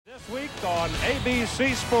This week on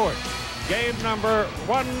ABC Sports, game number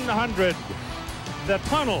 100. The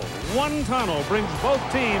tunnel, one tunnel, brings both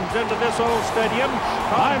teams into this old stadium.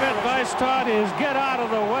 My advice, Todd, is get out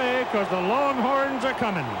of the way because the Longhorns are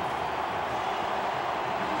coming.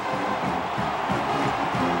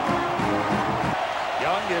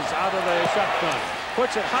 Young is out of the shotgun,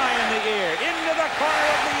 puts it high in the air, into the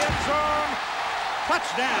corner of the end zone.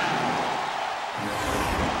 Touchdown.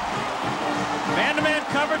 Man-to-man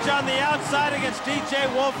coverage on the outside against DJ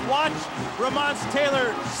Wolf. Watch Ramon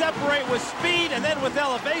Taylor separate with speed and then with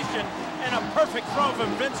elevation, and a perfect throw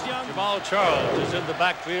from Vince Young. Jamal Charles is in the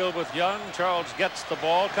backfield with Young. Charles gets the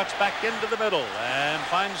ball, cuts back into the middle, and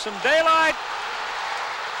finds some daylight.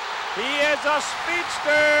 He is a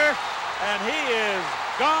speedster, and he is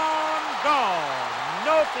gone.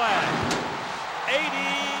 No flag. 80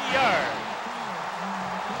 yards.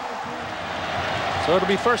 So it'll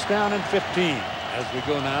be first down and 15 as we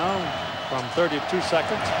go now from 32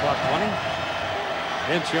 seconds, clock 20.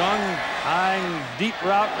 Vince Young, high deep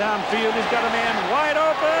route downfield. He's got a man wide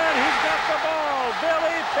open. He's got the ball.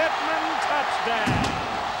 Billy Pittman, touchdown.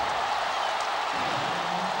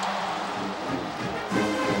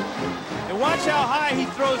 And watch how high he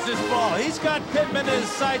throws this ball. He's got Pittman in his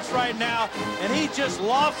sights right now, and he just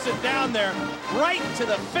lofts it down there right to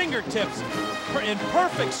the fingertips. In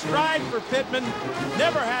perfect stride for Pittman,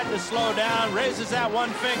 never had to slow down, raises that one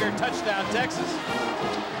finger, touchdown Texas.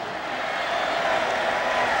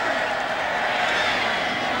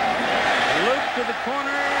 Loop to the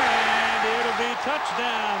corner, and it'll be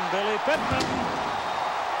touchdown, Billy Pittman.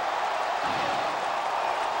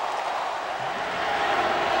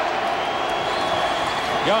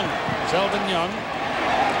 Young, Selvin Young,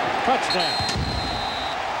 touchdown.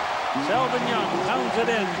 Selvin Young pounds it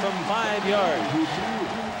in from 5 yards.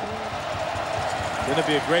 Gonna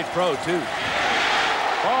be a great pro, too.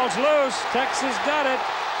 Ball's loose. Texas got it.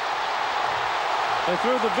 They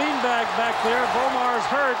threw the beanbag back there. Bomar's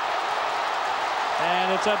hurt.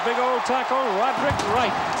 And it's that big old tackle, Roderick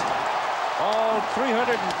Wright. All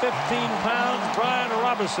 315 pounds. Brian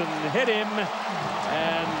Robinson hit him.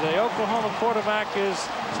 And the Oklahoma quarterback is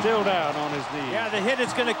still down on his knee. Yeah, the hit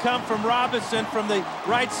is going to come from Robinson from the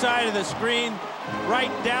right side of the screen, right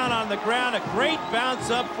down on the ground. A great bounce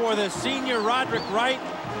up for the senior Roderick Wright.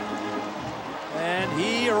 And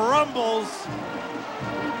he rumbles,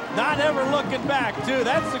 not ever looking back, too.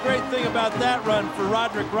 That's the great thing about that run for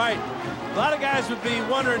Roderick Wright. A lot of guys would be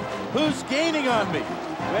wondering, who's gaining on me?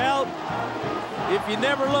 Well, if you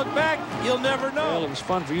never look back, you'll never know. Well, it was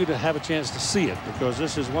fun for you to have a chance to see it because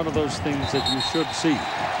this is one of those things that you should see.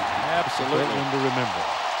 Absolutely. Great one to remember.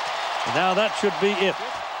 And now that should be it.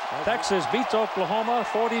 Texas beats Oklahoma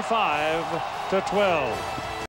 45-12.